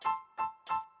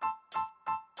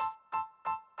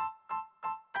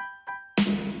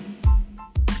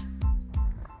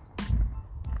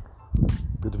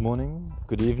Good morning,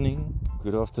 good evening,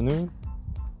 good afternoon,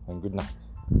 and good night.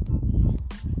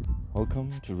 Welcome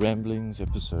to Ramblings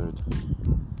episode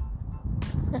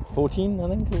 14, I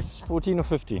think it's 14 or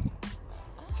 15.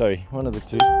 Sorry, one of the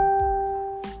two.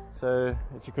 So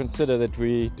if you consider that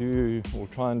we do or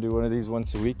try and do one of these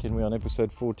once a week and we're on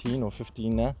episode 14 or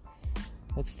 15 now,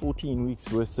 that's 14 weeks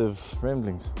worth of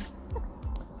ramblings.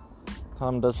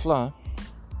 Time does fly.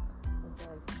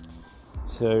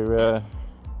 So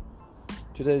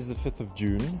today is the 5th of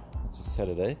June, it's a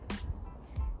Saturday.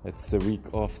 It's a week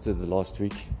after the last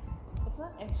week. It's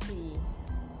not actually...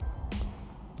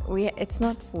 It's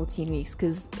not 14 weeks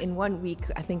because in 1 week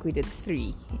I think we did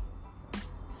 3.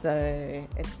 So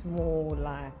it's more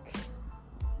like,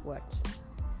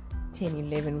 10,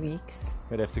 11 weeks?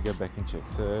 We'd have to go back and check.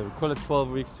 So we call it 12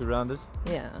 weeks to round it.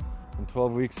 Yeah. And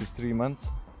 12 weeks is 3 months.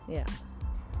 Yeah.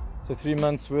 So 3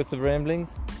 months worth of ramblings.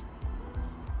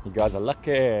 You guys are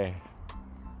lucky.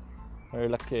 Very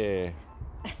lucky.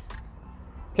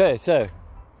 Okay, so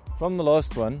from the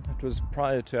last one, it was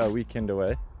prior to our weekend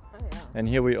away. Oh yeah. And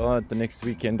here we are at the next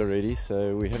weekend already,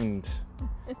 so we haven't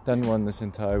done one this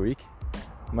entire week.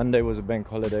 Monday was a bank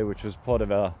holiday, which was part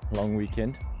of our long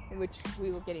weekend. Which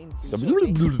we will get into So,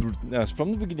 shortly. no, it's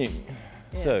from the beginning.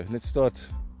 Yeah. So let's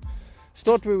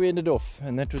start where we ended off,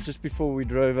 and that was just before we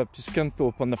drove up to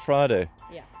Scunthorpe on the Friday.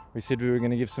 Yeah. We said we were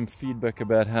going to give some feedback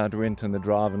about how it went and the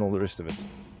drive and all the rest of it.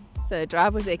 So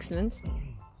drive was excellent.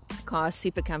 Car is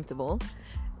super comfortable.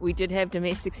 We did have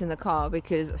domestics in the car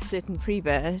because a certain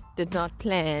Preba did not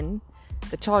plan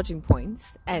the charging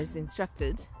points as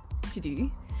instructed to do,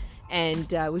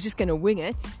 and was just going to wing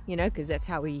it, because that's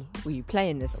how we play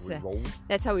in this.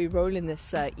 That's how we roll in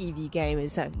this EV game.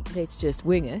 Is that let's just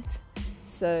wing it.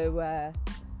 So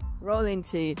roll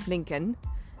into Lincoln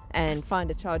and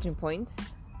find a charging point.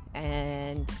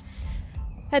 And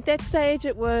at that stage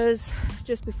it was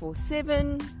just before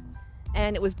 7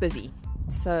 and it was busy,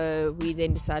 so we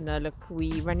then decided, no, look,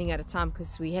 we're running out of time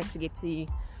because we had to get to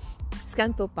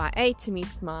Scunthorpe by 8 to meet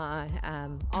my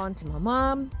aunt and my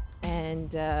mom,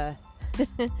 and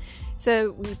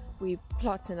so we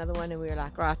plot another one and we were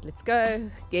like, right, let's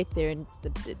go get there, and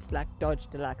it's like Dodge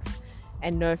Deluxe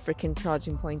and no freaking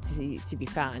charging point to be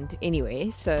found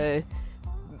anyway. So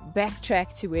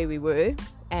backtrack to where we were,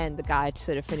 and the guy had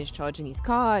sort of finished charging his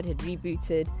car. It had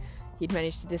rebooted, he'd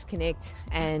managed to disconnect,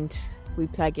 and we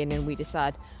plug in and we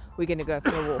decide we're going to go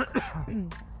for a walk.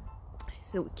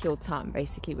 So we kill time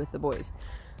basically with the boys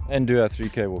And do our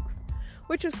 3k walk.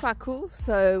 which was quite cool.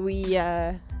 So we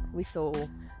saw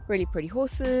really pretty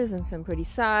horses and some pretty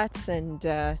sights, and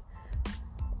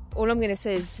all I'm going to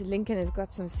say is Lincoln has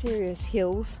got some serious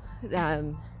hills. It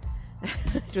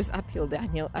was uphill,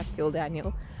 downhill,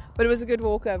 but it was a good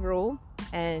walk overall.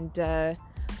 And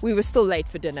we were still late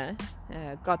for dinner.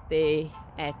 Got there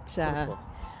at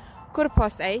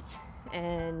 8:15,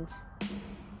 and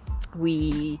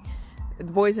the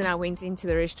boys and I went into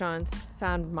the restaurant,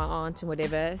 found my aunt and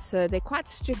whatever. So they're quite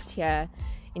strict here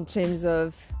in terms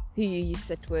of who you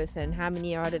sit with and how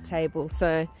many are at a table.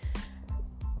 So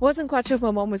wasn't quite sure if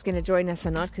my mom was going to join us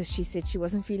or not, because she said she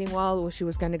wasn't feeling well or she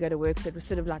was going to go to work, so it was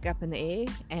sort of like up in the air.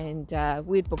 And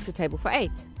we'd booked a table for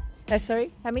 8.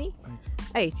 Sorry, how many?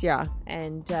 8, yeah.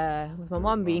 And with my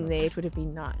mom being there, it would have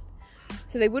been 9.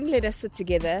 So they wouldn't let us sit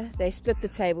together. They split the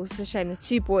table. It's a shame the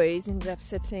 2 boys ended up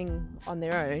sitting on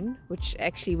their own, which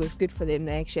actually was good for them.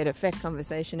 They actually had a fat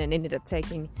conversation and ended up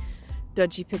taking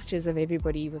dodgy pictures of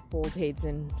everybody with bald heads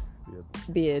and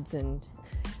beards, and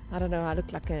I don't know, I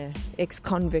look like an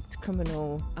ex-convict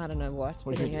criminal, I don't know what.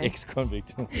 What do you mean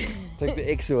ex-convict? Take the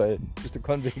X away, just a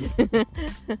convict.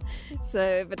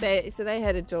 So they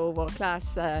had a Joel World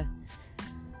Class.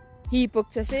 He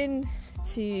booked us in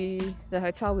to the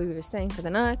hotel where we were staying for the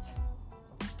night,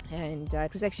 and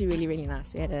it was actually really, really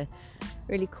nice. We had a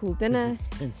really cool dinner.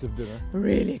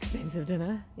 Really expensive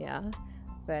dinner, yeah.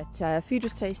 But food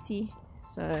was tasty,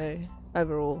 so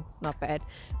overall not bad.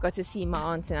 Got to see my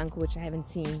aunt and uncle, which I haven't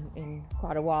seen in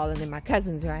quite a while, and then my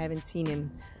cousins, who I haven't seen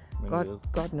in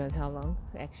God knows how long,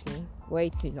 actually, way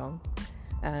too long.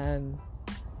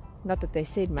 Not that they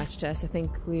said much to us. I think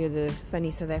we're the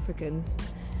funny South Africans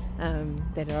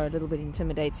that are a little bit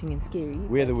intimidating and scary.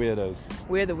 We're the weirdos.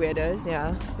 We're the weirdos,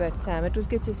 yeah. But it was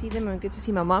good to see them, and good to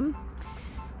see my mum.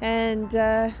 And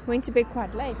went to bed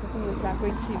quite late. I think it was like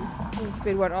went to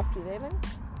bed after 11.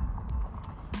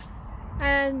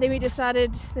 And then we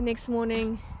decided the next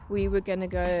morning we were going to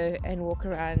go and walk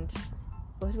around,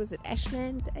 what was it,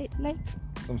 Ashland Lake?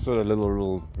 Some sort of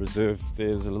little reserve.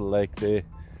 There's a little lake there.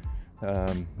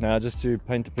 Now, just to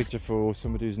paint a picture for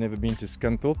somebody who's never been to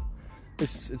Scunthorpe,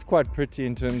 it's quite pretty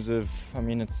in terms of, I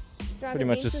mean, it's pretty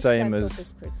much the Driving same into as Stradford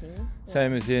is pretty.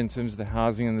 same as here in terms of the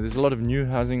housing, and there's a lot of new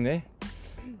housing there.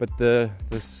 But the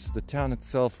town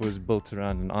itself was built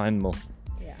around an iron mill,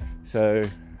 Yeah. so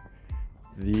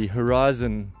the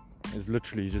horizon is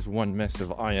literally just one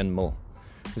massive iron mill,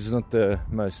 which is not the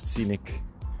most scenic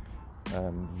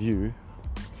view.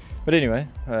 But anyway,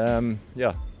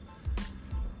 yeah.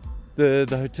 The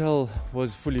hotel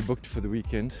was fully booked for the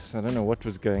weekend, so I don't know what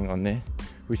was going on there.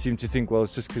 We seem to think, well,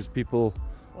 it's just because people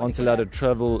aren't allowed to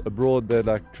travel abroad, they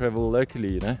like travel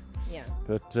locally, you know. Yeah.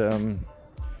 But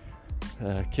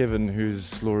Kevin,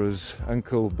 who's Laura's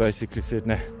uncle, basically said,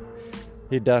 nah,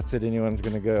 he doubts that anyone's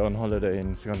going to go on holiday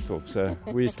in Scunthorpe. So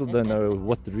we still don't know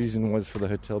what the reason was for the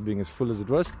hotel being as full as it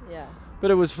was. Yeah. But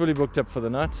it was fully booked up for the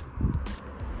night.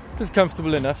 It was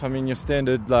comfortable enough. I mean, your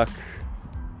standard like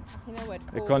You know what?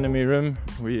 economy room.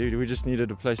 We just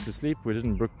needed a place to sleep. We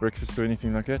didn't book breakfast or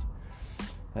anything like that.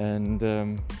 And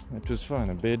it was fine.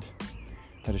 A bed,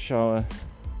 had a shower,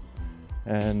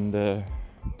 and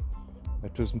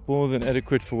it was more than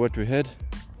adequate for what we had,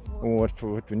 or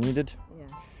for what we needed.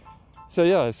 Yeah. So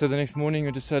yeah, so the next morning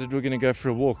we decided we're going to go for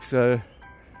a walk. So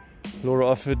Laura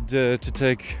offered to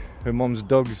take her mom's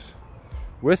dogs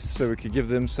with, so we could give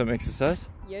them some exercise.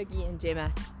 Yogi and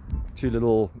Gemma. 2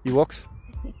 little Ewoks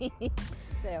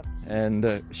They are.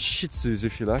 and Shih Tzus,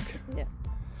 if you like. Yeah.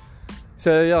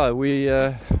 So yeah, we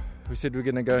said we're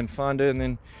going to go and find her, and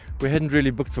then we hadn't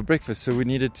really booked for breakfast, so we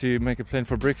needed to make a plan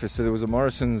for breakfast. So there was a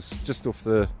Morrison's just off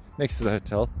next to the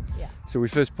hotel. Yeah. So we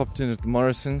first popped in at the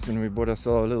Morrison's and we bought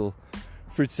ourselves a little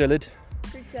fruit salad.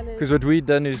 Fruit salad. Because what we'd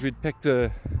done is we'd packed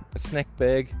a snack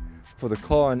bag for the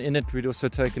car, and in it we'd also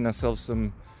taken ourselves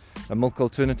a milk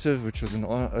alternative, which was an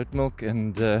oat milk,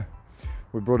 and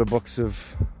we brought a box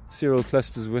of cereal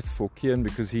clusters with for Kian,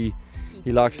 because he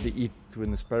likes to eat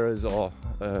when the sparrows are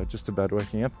just about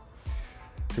waking up.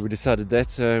 So we decided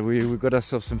that. We got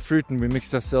ourselves some fruit, and we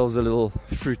mixed ourselves a little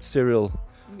fruit cereal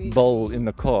bowl in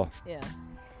the car. Yeah.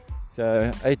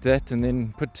 So I ate that and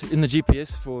then put in the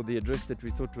GPS for the address that we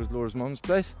thought was Laura's mom's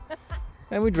place.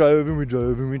 And we drove and we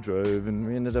drove and we drove, and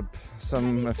we ended up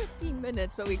Only 15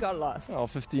 minutes, but we got lost.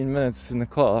 15 minutes in the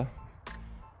car.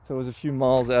 So it was a few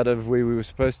miles out of where we were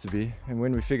supposed to be. And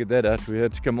when we figured that out, we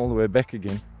had to come all the way back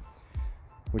again,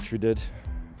 which we did.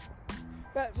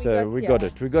 But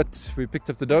We picked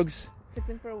up the dogs, took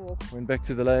them for a walk. went back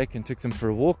to the lake and took them for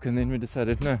a walk, and then we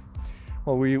decided, no,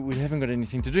 well, we haven't got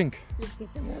anything to drink. Let's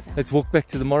get some water. Let's walk back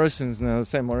to the Morrison's now. The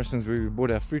same Morrison's where we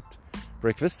bought our fruit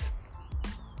breakfast.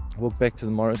 Walk back to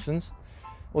the Morrison's.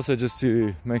 Also just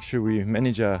to make sure we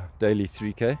manage our daily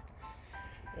 3K.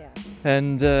 Yeah.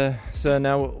 And so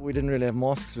now we didn't really have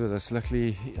masks with us.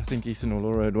 Luckily, I think Ethan or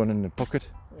Laura had one in their pocket.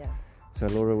 Yeah. So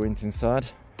Laura went inside.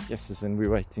 Yes, and we're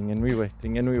waiting and we're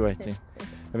waiting and we're waiting.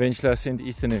 Eventually I sent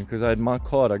Ethan in because I had my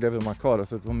card. I gave her my card. I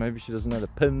thought, well, maybe she doesn't know the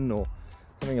PIN or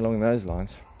something along those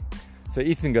lines. So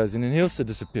Ethan goes in and he also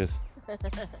disappears.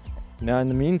 Now in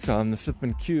the meantime, the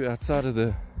flipping queue outside of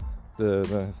the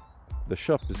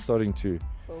shop is starting to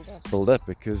build up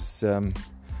because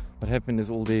what happened is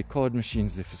all their card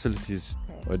machines, their facilities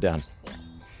were down. Yeah.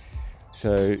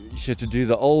 So she had to do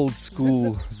the old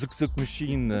school zuk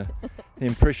machine, the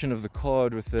impression of the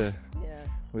card with the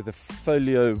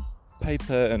folio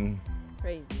paper, and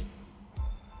Crazy.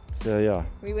 so yeah,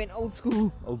 We went old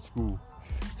school. old school.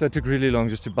 So it took really long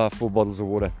just to buy 4 bottles of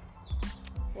water.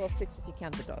 Well, 6 if you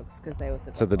count the dogs, because they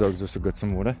also. So the dogs also got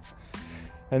some water.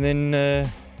 And then,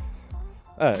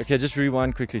 okay, just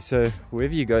rewind quickly. So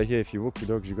wherever you go here, if you walk your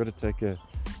dogs, you've got to take a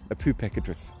poo packet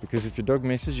with, because if your dog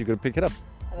messes, you've got to pick it up,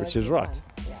 which is right.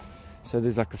 Yeah. So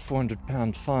there's like a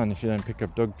 £400 fine if you don't pick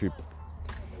up dog poop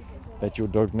that your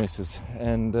dog messes.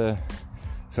 And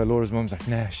so Laura's mom's like,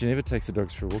 nah, she never takes the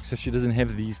dogs for a walk, so she doesn't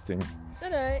have these things.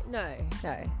 No.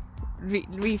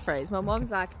 Rephrase. My mom's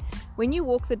like, when you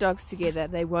walk the dogs together,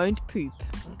 they won't poop,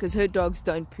 because her dogs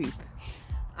don't poop.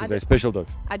 Because they're special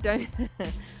dogs. I don't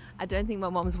think my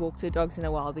mom's walked her dogs in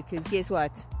a while, because guess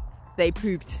what? They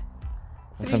pooped.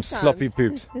 And 3 some times. sloppy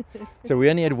poops. So we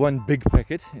only had one big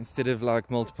packet instead of like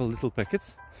multiple little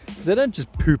packets, because they don't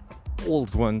just poop all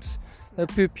at once. They'll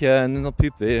poop here and then they'll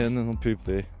poop there and then they'll poop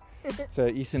there. So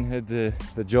Ethan had the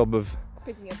job of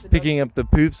picking up the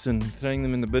poops and throwing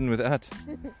them in the bin without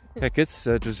packets,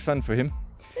 so it was fun for him.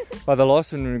 By the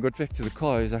last one, when we got back to the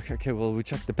car, he's like, okay, well, we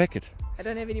chucked the packet. I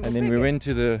don't have any more And then we went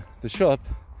to the shop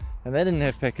and they didn't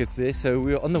have packets there, so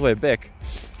we were on the way back.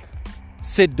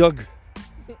 Said dog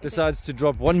decides to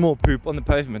drop one more poop on the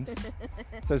pavement.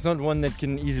 So it's not one that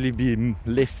can easily be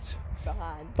left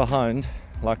behind,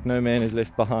 like no man is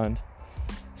left behind.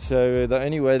 So the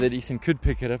only way that Ethan could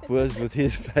pick it up was with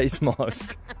his face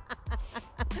mask.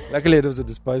 Luckily it was a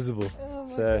disposable. Oh my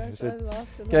So gosh, he said, I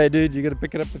laughed a lot. okay dude, you gotta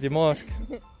pick it up with your mask.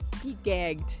 He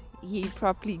gagged. He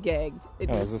properly gagged. It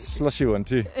Oh, it was a slushy one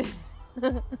too.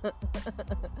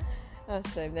 Oh,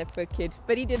 shame, that poor kid.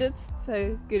 But he did it,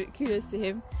 so good, kudos to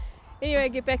him. Anyway,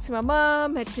 get back to my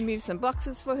mum. Had to move some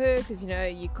boxes for her because, you know,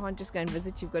 you can't just go and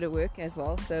visit, you've got to work as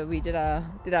well. So we did our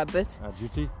bit. Our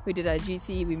duty. We did our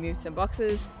duty, we moved some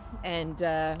boxes and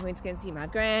went to go and see my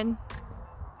gran,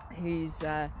 who's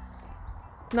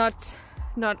not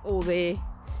all there.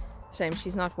 Shame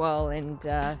she's not well, and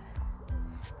but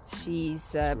she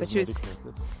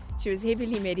was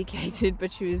heavily medicated,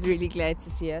 but she was really glad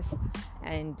to see us.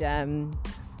 And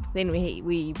then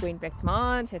we went back to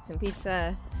my aunt's, had some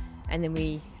pizza, and then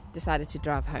we decided to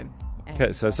drive home.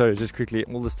 Okay, so sorry, just quickly,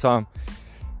 all this time.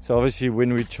 So obviously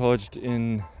when we charged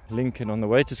in Lincoln on the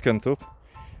way to Scunthorpe,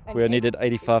 we only did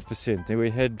 85%. Then we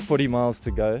had 40 miles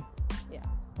to go. Yeah.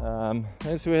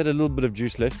 And so we had a little bit of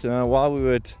juice left. And while we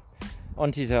were at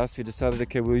Auntie's house, we decided,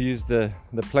 okay, we'll use the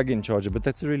plug-in charger, but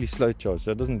that's a really slow charge,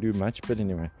 so it doesn't do much. But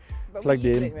anyway, But plugged we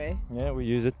used in. it, right? Yeah, we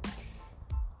use it.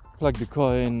 Plugged the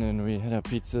car in, and we had our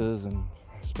pizzas and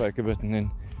spoke a bit, and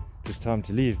then it was time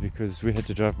to leave because we had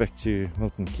to drive back to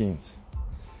Milton Keynes.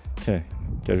 Okay,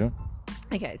 carry on.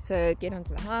 Okay, so get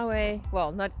onto the highway.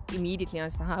 Well, not immediately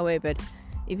onto the highway, but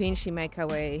eventually make our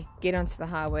way, get onto the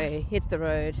highway, hit the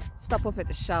road, stop off at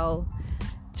the Shell.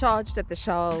 Charged at the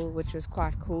Shell, which was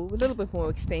quite cool. A little bit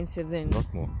more expensive than... A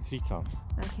lot more, 3 times.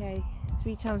 Okay,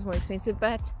 3 times more expensive,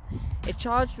 but it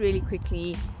charged really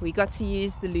quickly. We got to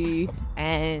use the loo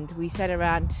and we sat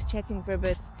around chatting for a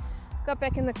bit. Got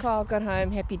back in the car, got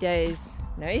home, happy days,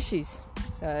 no issues.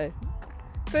 So,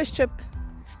 first trip,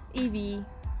 EV,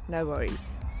 no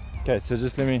worries. Okay, so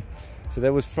just let me... So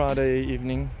that was Friday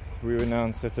evening. We were now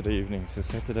on Saturday evening. So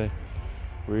Saturday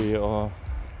we are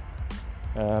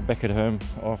back at home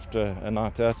after a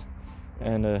night out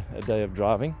and a day of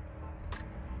driving.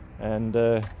 And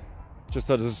just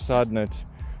as a side note,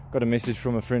 got a message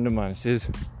from a friend of mine. It says,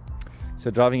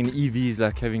 so driving an EV is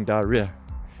like having diarrhea.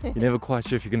 You're never quite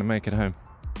sure if you're going to make it home.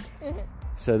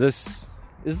 So this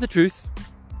is the truth,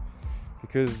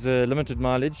 because limited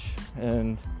mileage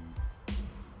and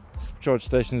charge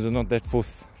stations are not that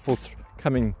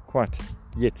forthcoming quite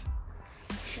yet.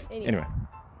 Anyway.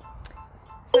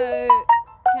 So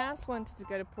Cass wanted to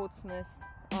go to Portsmouth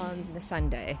on the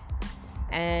Sunday,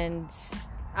 and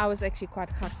I was actually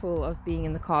quite full of being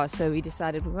in the car, so we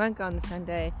decided we won't go on the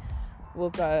Sunday,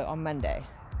 we'll go on Monday.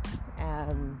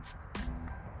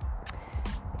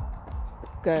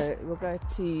 We'll go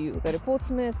to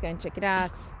Portsmouth, go and check it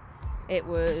out. It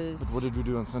was... But what did we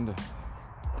do on Sunday?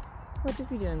 What did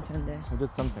we do on Sunday? We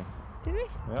did something. Did we?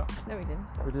 Yeah. No, we didn't.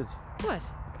 We did. What?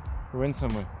 We went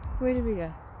somewhere. Where did we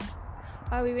go?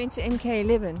 Oh, we went to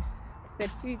MK11, that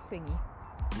food thingy,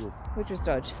 Yes. which was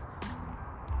Dodge.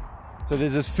 So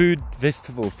there's this food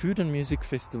and music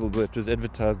festival that was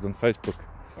advertised on Facebook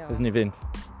as an event. So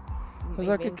I was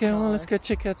like, okay, well, let's go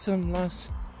check out some nice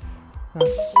live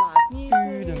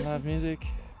food and live music.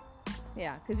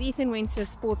 Yeah, because Ethan went to a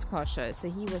sports car show, so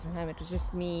he wasn't home. It was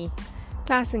just me,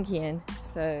 Klaus and Kian.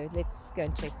 So let's go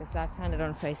and check this out. Found it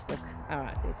on Facebook.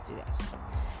 Alright, let's do that.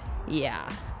 Yeah,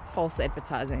 false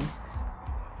advertising.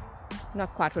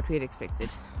 Not quite what we had expected.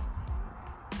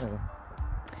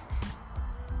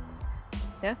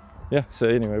 Yeah? Yeah, so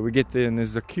anyway, we get there and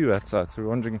there's a queue outside. So we're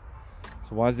wondering,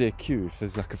 so why is there a queue if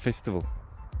there's like a festival?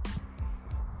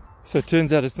 So it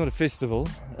turns out it's not a festival,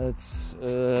 it's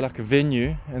like a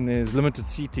venue, and there's limited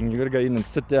seating. You've got to go in and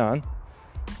sit down,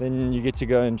 then you get to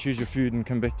go and choose your food and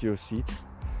come back to your seat.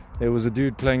 There was a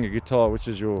dude playing a guitar, which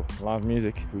is your live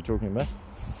music we're talking about,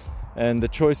 and the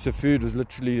choice of food was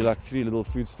literally like 3 little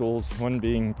food stalls, one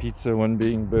being pizza, one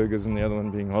being burgers, and the other one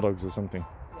being hot dogs or something.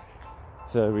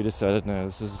 So we decided, no,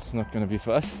 this is not going to be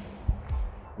for us.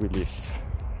 We left.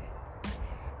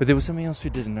 But there was something else we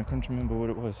did and I can't remember what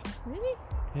it was. Really?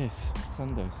 Yes,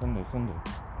 Sunday.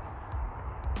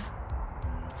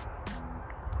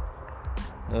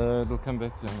 It'll come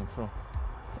back to you, I'm sure.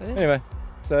 Really? Anyway,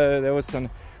 so that was Sunday.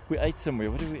 We ate somewhere.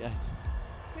 What did we eat?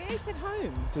 We ate at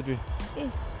home. Did we?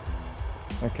 Yes.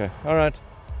 Okay, alright.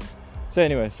 So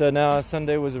anyway, so now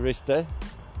Sunday was a rest day.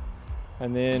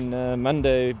 And then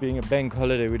Monday, being a bank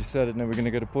holiday, we decided no, we're going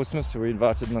to go to Portsmouth. So we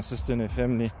invited my sister and her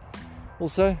family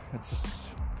also.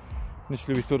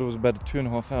 Initially we thought it was about a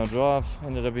 2.5 hour drive.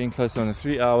 Ended up being closer on a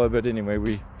 3 hour, but anyway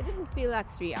It didn't feel like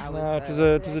 3 hours. no,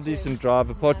 though. it was a decent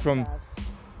drive. Apart from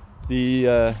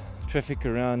the traffic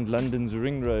around London's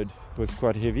Ring Road was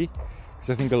quite heavy. because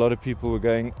I think a lot of people were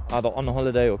going either on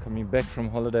holiday or coming back from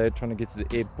holiday, trying to get to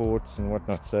the airports and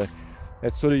whatnot. So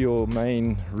that's sort of your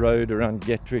main road around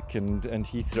Gatwick and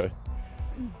Heathrow.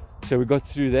 So we got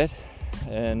through that,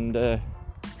 and I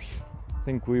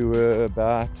think we were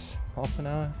about half an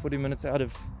hour, 40 minutes out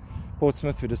of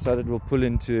Portsmouth. We decided we'll pull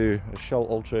into a Shell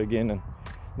Ultra again and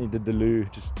needed the loo,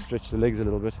 just stretch the legs a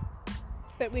little bit.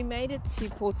 But we made it to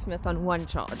Portsmouth on one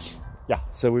charge. Yeah,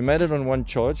 so we made it on one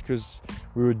charge because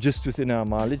we were just within our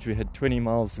mileage. We had 20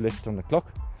 miles left on the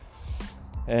clock,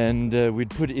 and we'd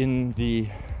put in the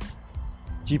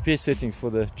GPS settings for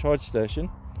the charge station,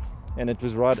 and it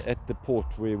was right at the port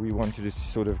where we wanted to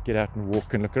sort of get out and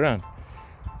walk and look around.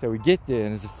 So we get there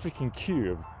and there's a freaking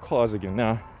queue of cars again.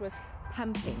 Now It was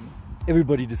pumping.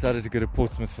 everybody decided to go to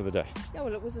Portsmouth for the day. Yeah,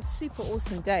 well, it was a super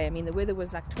awesome day. I mean, the weather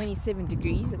was like 27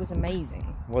 degrees. It was amazing.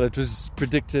 Well, it was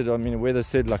predicted, I mean, the weather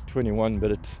said like 21,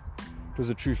 but it was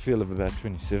a true feel of about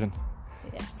 27.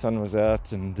 Yeah. Sun was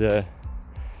out, and the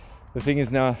thing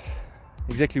is now,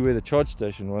 exactly where the charge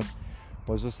station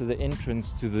was also the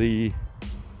entrance to the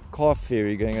car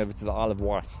ferry going over to the Isle of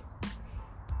Wight.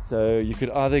 So you could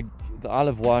either, the Isle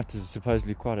of Wight is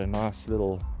supposedly quite a nice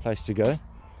little place to go.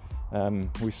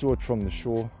 We saw it from the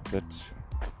shore, but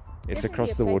it's Definitely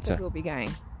across a the place water. that we'll be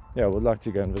going. Yeah, we'd like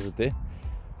to go and visit there.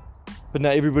 But now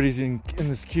everybody's in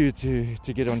this queue to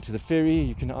get onto the ferry.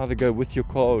 You can either go with your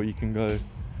car or you can go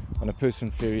on a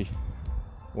person ferry,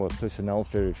 or a personnel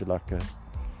ferry if you like,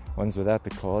 ones without the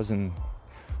cars. And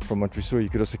from what we saw, you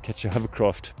could also catch a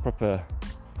hovercraft, proper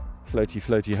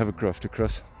floaty hovercraft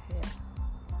across. Yeah.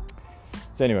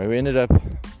 So anyway, we ended up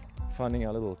finding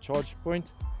our little charge point,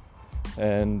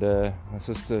 and my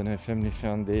sister and her family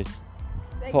found their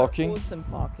They parking. got awesome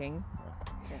parking.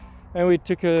 And we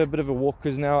took a bit of a walk,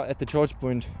 because now at the charge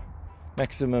point,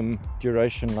 maximum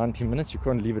duration 90 minutes. You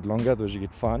can't leave it longer, otherwise you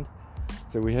get fined.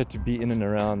 So we had to be in and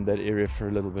around that area for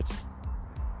a little bit.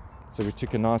 So we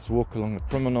took a nice walk along the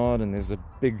promenade, and there's a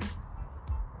big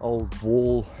old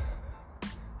wall.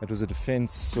 It was a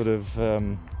defense sort of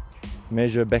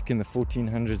measure back in the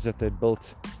 1400s that they'd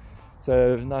built.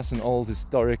 So nice and old,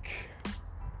 historic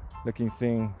looking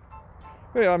thing.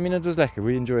 Yeah, I mean, it was lekker.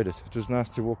 We enjoyed it. It was nice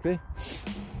to walk there.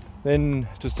 Then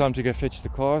it was time to go fetch the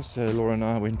car, so Laura and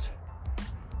I went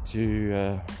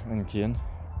to and Kian.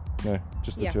 No,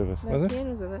 just the two of us. No, Was it? Kian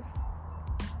was with us.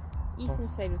 Ethan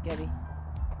stayed with Gabby.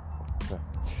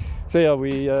 So yeah,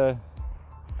 we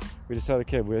decided,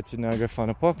 okay, we had to now go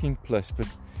find a parking place. But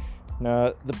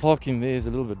now the parking there is a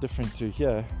little bit different to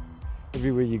here.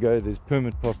 Everywhere you go, there's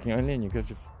permit parking only, and you have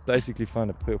to basically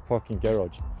find a parking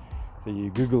garage. So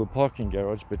you Google a parking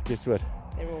garage, but guess what?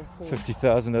 They're all full.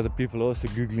 50,000 other people are also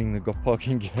Googling the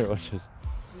parking garages.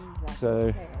 Jeez, like, So-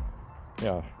 it's chaos.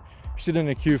 Yeah, we stood in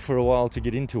a queue for a while to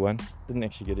get into one. Didn't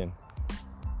actually get in.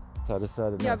 So I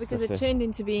decided. Yeah, no, because stuff it there. turned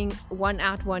into being one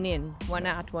out, one in, one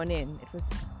out, one in.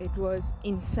 It was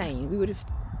insane. We would have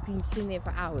been sitting there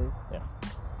for hours.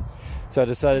 So I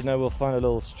decided, no, we'll find a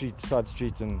little side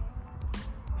street and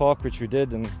park, which we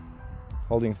did, and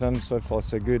holding thumbs, so far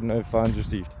so good, no fines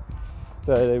received.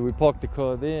 So we parked the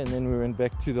car there, and then we went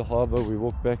back to the harbour. We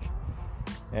walked back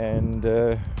and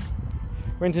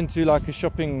went into like a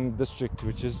shopping district,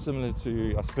 which is similar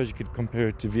to, I suppose you could compare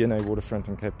it to V&A Waterfront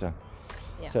in Cape Town.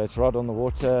 Yeah. So it's right on the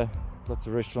water, lots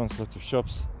of restaurants, lots of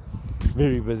shops,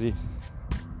 very busy.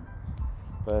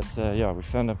 But yeah, we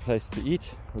found a place to eat,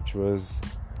 which was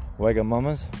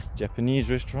Wagamama's, Japanese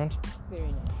restaurant,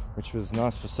 Very nice. which was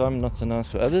nice for some, not so nice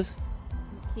for others.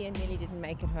 Kian nearly didn't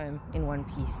make it home in one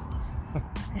piece.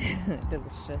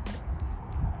 Little shit.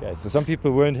 Okay, so some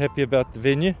people weren't happy about the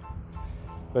venue,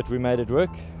 but we made it work.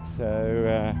 So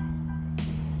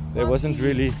there Not wasn't to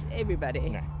really please everybody.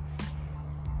 No.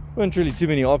 weren't really too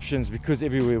many options, because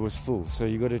everywhere was full. So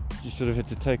you sort of had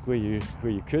to take where you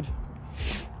could,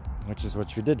 which is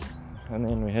what we did. And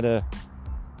then we had a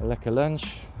lekker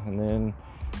lunch, and then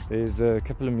there's a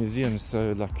couple of museums.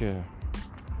 So like a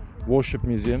warship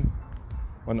museum,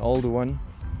 one older one,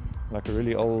 like a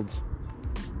really old,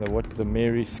 the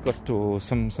Mary Scott or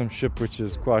some ship which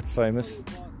is quite famous.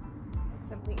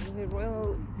 Something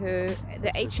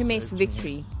the HMS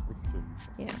Victory.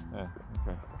 Yeah.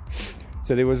 Okay.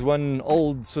 So there was one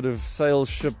old sort of sail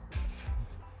ship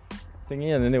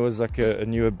thingy, and then there was like a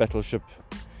newer battleship.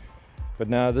 But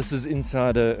now this is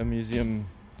inside a museum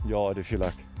yard, if you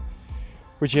like,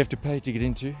 which you have to pay to get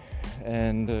into.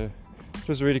 And it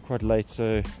was really quite late,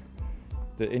 so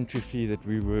the entry fee that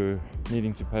we were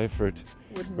needing to pay for it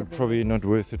Wouldn't was have been- probably not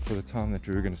worth it for the time that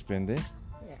we were going to spend there.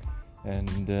 Yeah.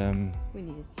 And We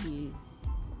needed to.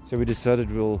 so we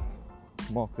decided we'll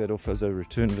mark that off as a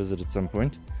return visit at some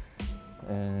point.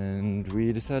 and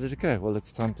we decided, okay, well,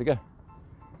 it's time to go.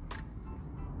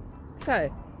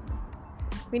 So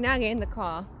we now get in the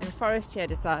car, and Forrest here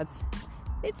decides,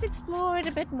 let's explore it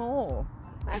a bit more.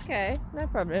 Okay, no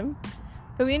problem.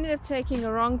 But we ended up taking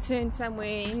a wrong turn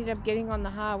somewhere, ended up getting on the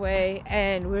highway,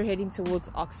 and we're heading towards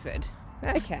Oxford.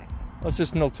 Okay. It's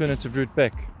just an alternative route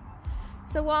back.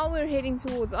 So while we're heading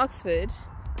towards Oxford,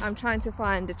 I'm trying to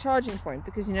find a charging point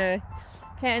because,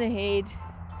 plan ahead,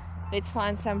 let's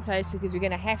find some place because we're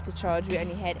going to have to charge. We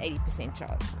only had 80%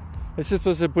 charge. Let's just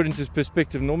also put into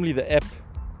perspective, normally the app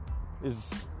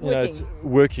is it's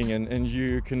working and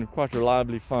you can quite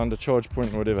reliably find a charge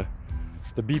point or whatever.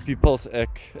 The BP Pulse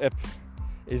app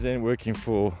isn't working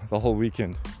for the whole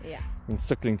weekend. Yeah. Been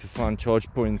suckling to find charge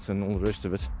points and all the rest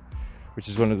of it, which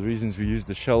is one of the reasons we used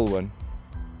the Shell one.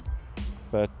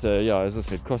 But as I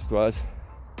said, cost-wise,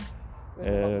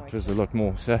 it was a lot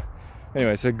more. So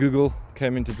anyway, so Google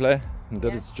came into play and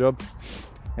did its job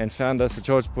and found us a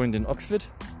charge point in Oxford.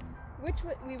 Which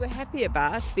we were happy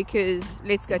about because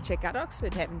let's go check out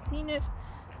Oxford. Haven't seen it.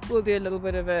 We'll do a little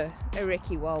bit of a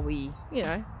recce while we,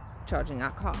 charging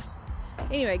our car.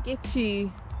 Anyway, get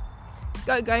to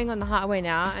going on the highway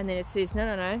now, and then it says,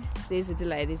 no, there's a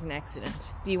delay, there's an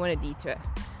accident. Do you want a detour?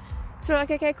 So we're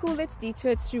like, okay, cool, let's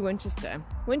detour. It's through Winchester.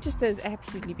 Winchester is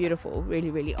absolutely beautiful, really,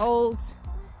 really old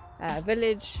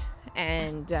village,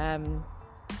 and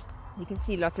you can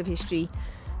see lots of history.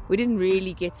 We didn't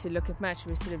really get to look at much.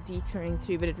 We were sort of detouring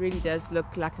through, but it really does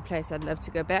look like a place I'd love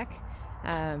to go back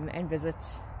and visit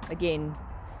again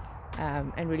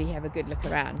and really have a good look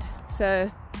around.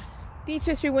 So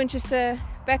detour through Winchester,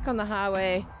 back on the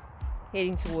highway,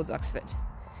 heading towards Oxford.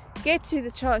 Get to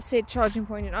the said charging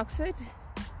point in Oxford.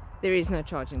 There is no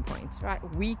charging point, right?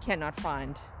 We cannot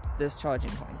find this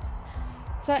charging point.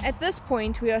 So at this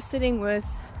point, we are sitting with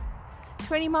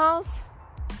 20 miles.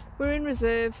 We're in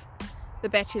reserve. The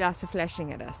battery lights are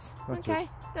flashing at us. Okay.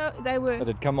 No, they were... It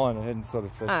had come on, it hadn't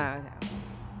started flashing. Oh, no.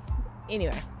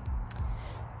 Anyway.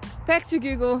 Back to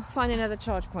Google, find another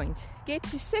charge point. Get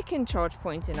to second charge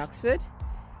point in Oxford,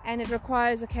 and it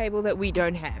requires a cable that we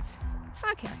don't have.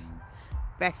 Okay.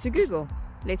 Back to Google.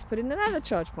 Let's put in another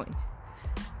charge point.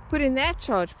 Put in that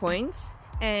charge point,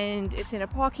 and it's in a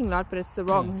parking lot, but it's the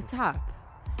wrong type.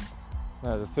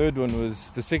 No,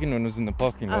 the second one was in the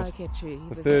parking lot. Oh, okay, true.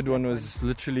 The third one was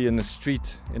literally in a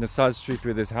street, in a side street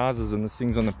where there's houses and there's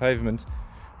things on the pavement,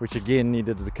 which again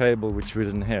needed the cable, which we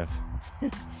didn't have.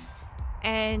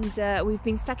 And we've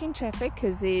been stuck in traffic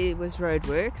because there was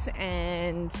roadworks,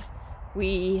 and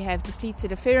we have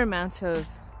depleted a fair amount of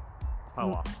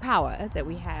power that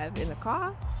we have in the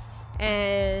car,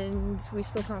 and we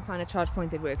still can't find a charge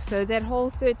point that works. So that whole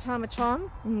third time a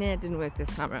charm, it didn't work this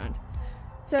time around.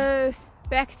 So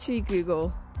back to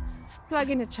Google, plug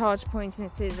in a charge point, and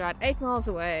it says, right, 8 miles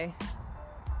away,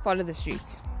 follow the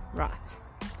street. Right.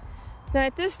 So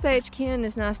at this stage, Keenan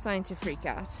is now starting to freak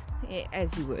out,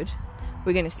 as he would.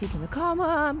 We're going to sleep in the car,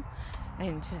 Mom,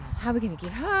 and how are we going to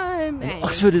get home? And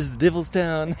Oxford is the devil's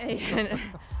town. And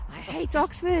I hate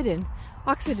Oxford, and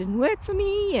Oxford didn't work for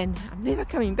me, and I'm never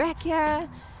coming back here.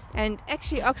 And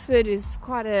actually, Oxford is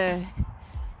quite it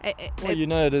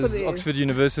is Oxford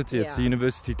University. It's a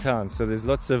university town, so there's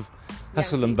lots of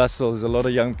hustle and bustle. There's a lot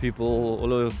of young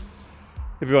people,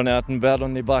 everyone out and about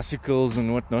on their bicycles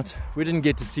and whatnot. We didn't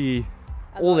get to see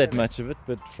all that much of it,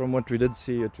 but from what we did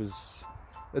see,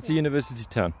 it's a university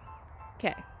town.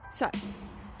 Okay, so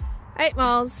 8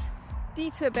 miles,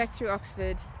 detour back through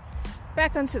Oxford,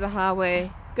 back onto the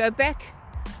highway, go back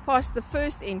past the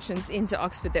first entrance into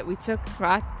Oxford that we took,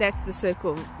 right? That's the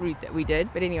circle route that we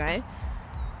did. But anyway,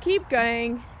 keep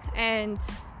going, and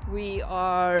we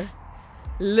are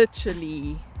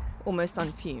literally almost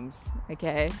on fumes,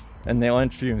 okay? And they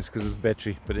aren't fumes because it's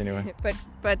battery, but anyway.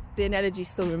 but the analogy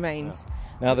still remains. Yeah.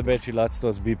 Now the battery light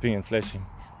starts beeping and flashing.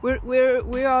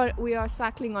 We are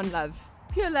cycling on love,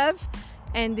 pure love,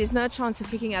 and there's no chance of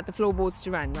picking out the floorboards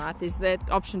to run, right? That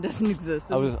option doesn't exist.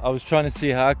 I was trying to see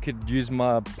how I could use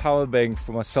my power bank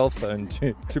for my cell phone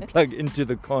to plug into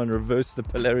the car and reverse the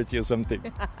polarity or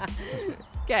something.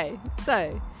 Okay,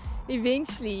 so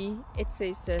eventually it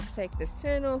says just take this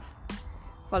turn off,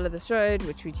 follow this road,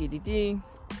 which we usually do,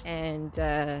 and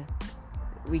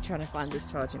we're trying to find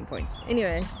this charging point.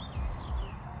 Anyway,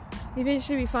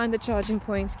 eventually we find the charging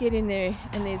point, get in there,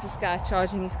 and there's this guy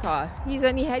charging his car. He's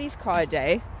only had his car a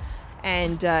day,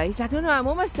 and he's like, no, I'm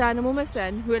almost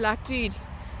done. We're like, dude,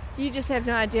 you just have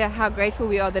no idea how grateful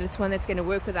we are that it's one that's going to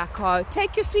work with our car.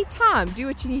 Take your sweet time, do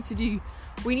what you need to do.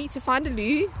 We need to find a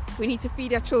loo, we need to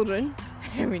feed our children,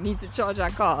 and we need to charge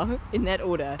our car, in that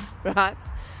order, right?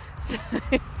 So,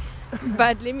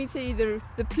 but let me tell you,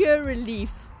 the pure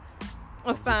relief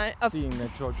seeing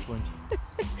that charge point.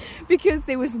 Because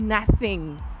there was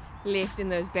nothing left in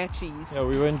those batteries. Yeah,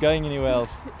 we weren't going anywhere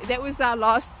else That was our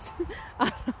last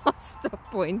stop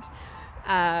point.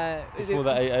 before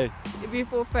the AA.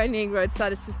 Before phoning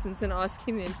roadside assistance and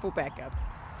asking them for backup.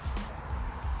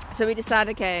 So we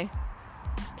decided, okay,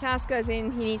 Klaus goes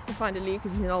in, he needs to find a loo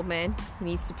because he's an old man, he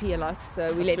needs to pee a lot,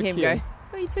 so we let him go.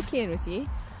 Oh, you took Kian with you.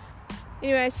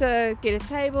 Anyway, so get a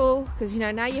table, because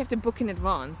now you have to book in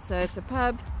advance. So it's a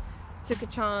pub, took a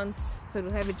chance, so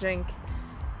we'll have a drink.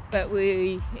 But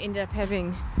we ended up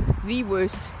having the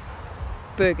worst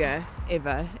burger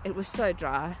ever. It was so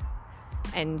dry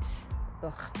and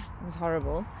it was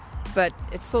horrible. But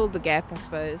it filled the gap, I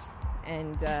suppose.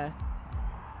 And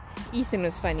Ethan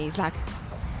was funny. He's like,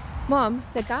 Mom,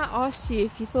 the guy asked you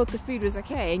if you thought the food was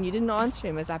okay and you didn't answer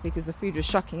him. I was like, because the food was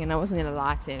shocking and I wasn't going to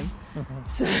lie to him.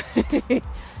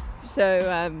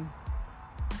 So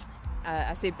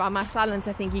I said, by my silence,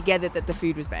 I think he gathered that the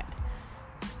food was bad.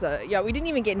 So yeah, we didn't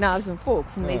even get knives and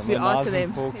forks unless we asked for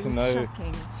them. Forks it and was no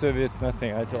shocking. serviettes,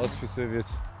 nothing. I had to ask for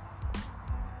serviettes.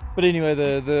 But anyway,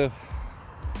 the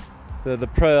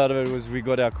pro out of it was we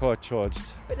got our car charged.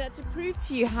 But now, to prove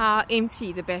to you how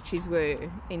empty the batteries were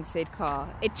in said car,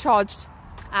 it charged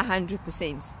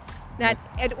 100%. Now,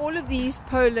 at all of these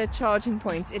Polar charging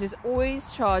points, it is always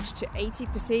charged to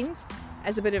 80%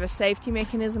 as a bit of a safety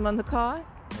mechanism on the car.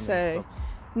 So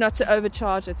not to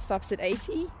overcharge, it stops at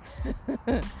 80.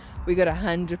 We got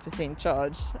 100%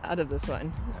 charged out of this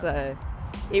one. So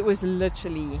it was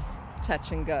literally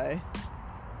touch and go.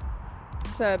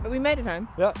 So, but we made it home.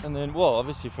 Yeah, and then, well,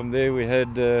 obviously from there we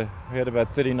had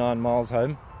about 39 miles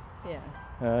home. Yeah.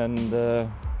 And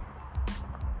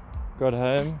got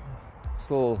home.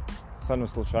 Sun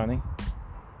was still shining.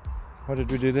 What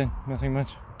did we do then? Nothing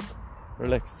much.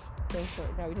 Relaxed.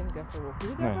 No, we didn't go for a walk. Did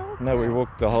we go No, for a walk? no, we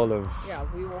walked the whole of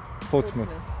we walked Portsmouth.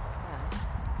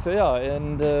 Yeah. So yeah,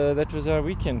 and that was our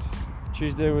weekend.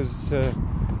 Tuesday was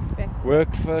Back.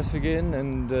 work for us again,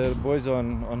 and the boys are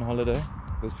on holiday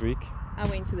this week. I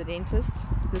went to the dentist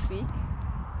this week.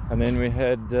 And then we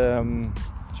had,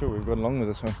 sure, we've gone along with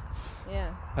this one.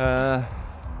 Yeah.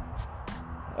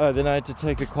 Then I had to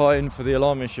take the car in for the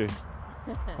alarm issue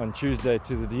on Tuesday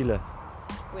to the dealer.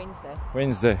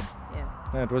 Wednesday. Yeah.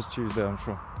 No, it was Tuesday, I'm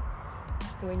sure.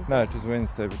 Wednesday. No, it was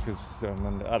Wednesday because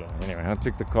Monday, I don't know. Anyway, I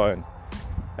took the car in.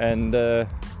 And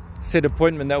said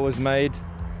appointment that was made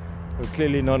was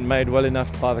clearly not made well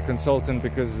enough by the consultant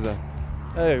because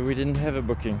we didn't have a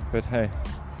booking, but hey.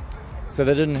 So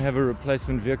they didn't have a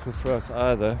replacement vehicle for us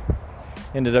either.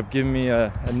 Ended up giving me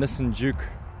a Nissan Juke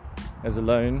as a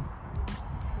loan,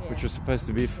 which was supposed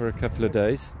to be for a couple of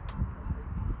days.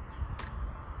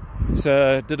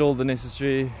 So I did all the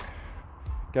necessary,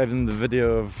 gave them the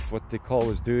video of what the car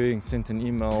was doing, sent an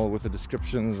email with the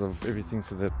descriptions of everything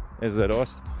so that, as they'd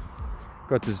asked,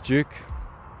 got this Juke.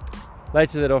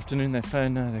 Later that afternoon they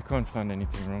phoned, no, they can't find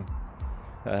anything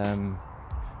wrong.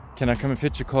 Can I come and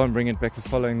fetch your car and bring it back the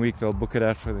following week? They'll book it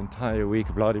out for the entire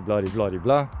week, blah, blah, blah, blah,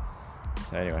 blah.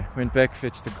 So anyway, went back,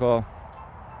 fetched the car,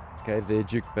 gave their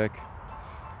Juke back.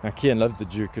 Now Kian loved the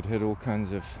Juke. It had all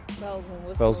kinds of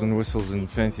bells and whistles and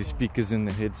fancy speakers in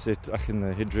the headset, in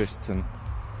the headrests, and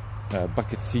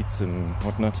bucket seats and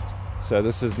whatnot. So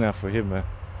this was now for him a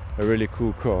really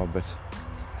cool car, but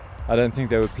I don't think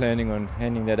they were planning on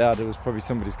handing that out. It was probably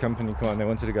somebody's company car and they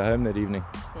wanted to go home that evening.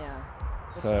 Yeah.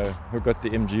 So we got the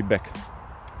MG back.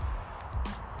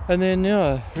 And then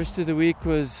rest of the week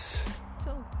was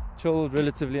chilled,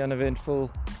 relatively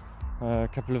uneventful. A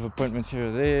couple of appointments here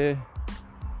or there.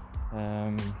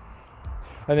 And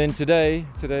then today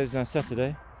is now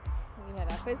Saturday.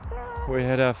 We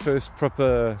had our first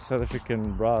proper South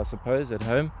African bra, I suppose, at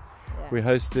home. Yeah. We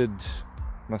hosted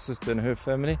my sister and her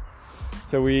family.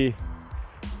 So we,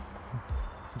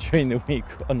 during the week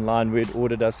online, we'd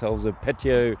ordered ourselves a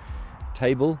patio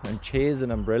table and chairs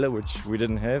and umbrella, which we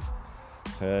didn't have.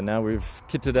 So now we've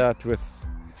kitted out with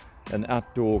an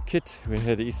outdoor kit. We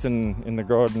had Ethan in the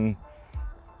garden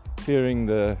clearing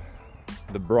the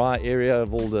braai area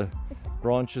of all the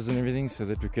branches and everything so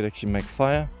that we could actually make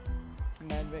fire.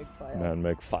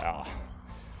 Man-make fire.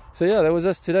 So yeah, that was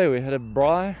us today. We had a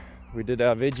braai. We did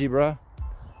our veggie braai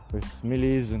with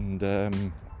millies and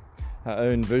our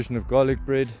own version of garlic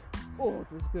bread. Oh,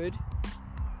 it was good.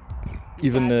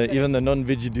 Even the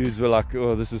non-veggie dudes were like,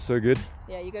 oh, this is so good.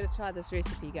 Yeah, you got to try this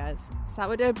recipe, guys.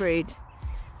 Sourdough bread.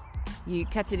 You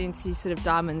cut it into sort of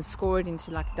diamonds, score it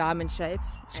into like diamond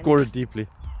shapes. Score it deeply.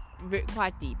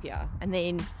 Quite deep, yeah. And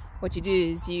then what you do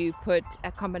is you put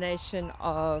a combination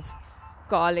of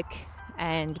garlic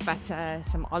and butter,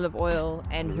 some olive oil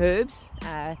and herbs.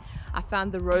 I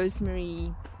found the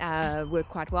rosemary worked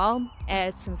quite well.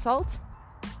 Add some salt,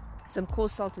 some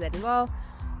coarse salt to that as well,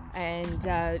 and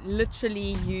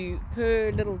literally you,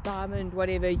 per little diamond,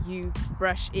 whatever, you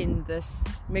brush in this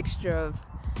mixture of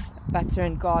butter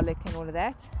and garlic and all of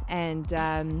that, and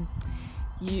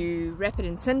you wrap it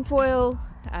in tin foil,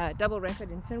 double wrap it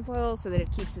in tin foil so that it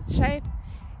keeps its shape,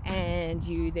 and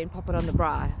you then pop it on the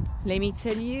braai. Let me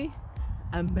tell you,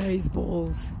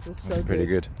 amazeballs. It was so Pretty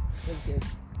good. It was good.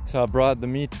 So I braaied the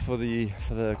meat for the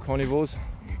carnivores,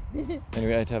 and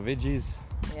we ate our veggies,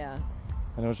 Yeah.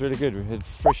 and it was really good. We had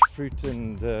fresh fruit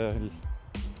and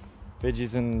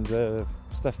veggies and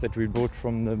stuff that we bought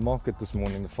from the market this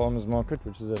morning, the farmers market,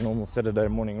 which is a normal Saturday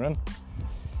morning run.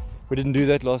 We didn't do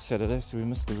that last Saturday, so we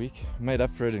missed the week. Made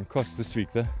up for it in cost this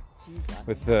week though,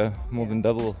 with more than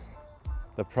double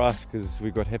the price, because we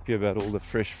got happy about all the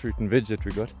fresh fruit and veg that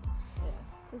we got. It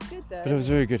was good though. But it was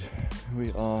very good.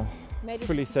 We are Made a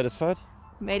fully satisfied.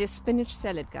 Made a spinach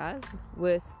salad, guys,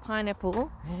 with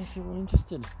pineapple. Well, if you're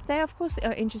interested, They of course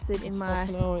are interested in it's my. half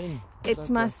an hour in. It's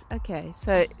my. Okay,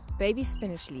 so baby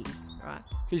spinach leaves, right?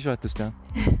 Please write this down.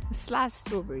 Sliced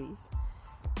strawberries,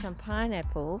 some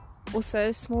pineapple,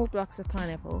 also small blocks of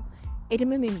pineapple,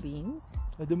 edamame beans.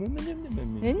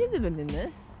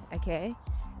 Okay,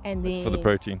 and then That's for the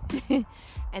protein.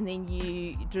 and then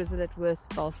you drizzle it with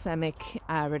balsamic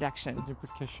reduction. Did you put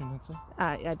cashew nuts in?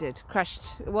 I did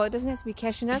crushed. Well, it doesn't have to be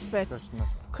cashew nuts, but Cashew nuts.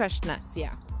 crushed nuts.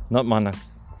 Yeah. Not my nuts.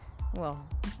 Well,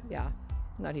 yeah,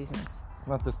 not his nuts,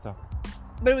 Not this time.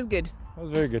 but it was good. It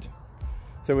was very good.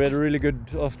 So we had a really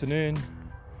good afternoon.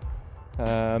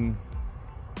 The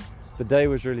day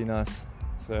was really nice.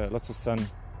 So lots of sun.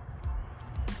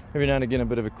 Every now and again a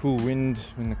bit of a cool wind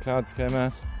when the clouds came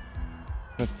out.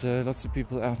 But lots of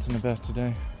people out and about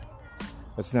today.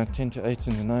 It's now 10 to 8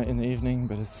 in the night, in the evening,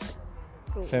 but it's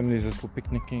Cool. families are still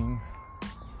picnicking.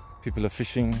 People are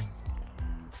fishing.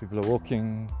 People are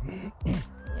walking.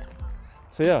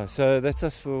 Yeah. So that's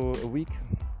us for a week.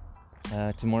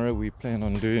 Tomorrow we plan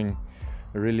on doing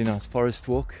a really nice forest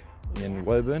walk in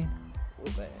Woburn.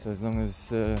 So as long as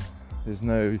there's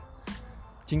no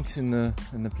jinx in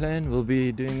the plan, we'll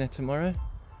be doing that tomorrow,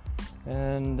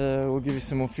 and we'll give you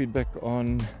some more feedback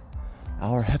on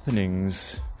our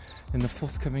happenings in the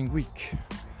forthcoming week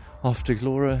after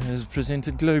Laura has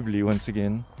presented globally once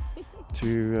again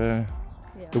to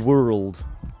the world.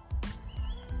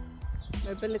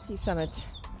 Mobility Summit.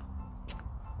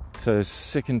 So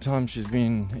second time she's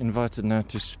been invited now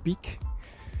to speak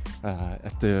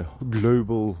at the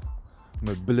Global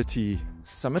Mobility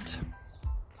Summit,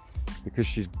 because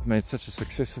she's made such a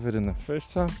success of it in the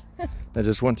first time. They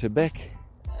just want her back.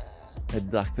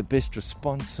 Had like the best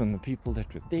response on the people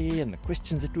that were there and the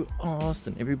questions that were asked,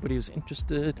 and everybody was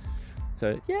interested.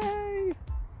 So yay!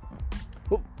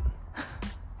 Oh.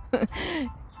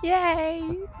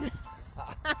 Yay!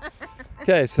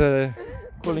 Okay, so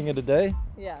calling it a day.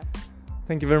 Yeah.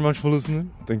 Thank you very much for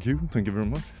listening. Thank you very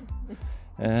much.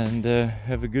 And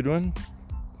have a good one.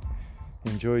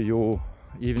 Enjoy your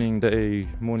evening, day,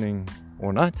 morning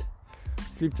or night.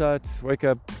 Sleep tight, wake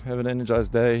up, have an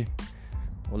energized day.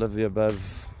 All of the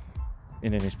above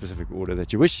in any specific order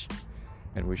that you wish.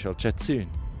 And we shall chat soon.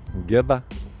 Goodbye.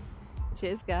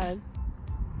 Cheers, guys.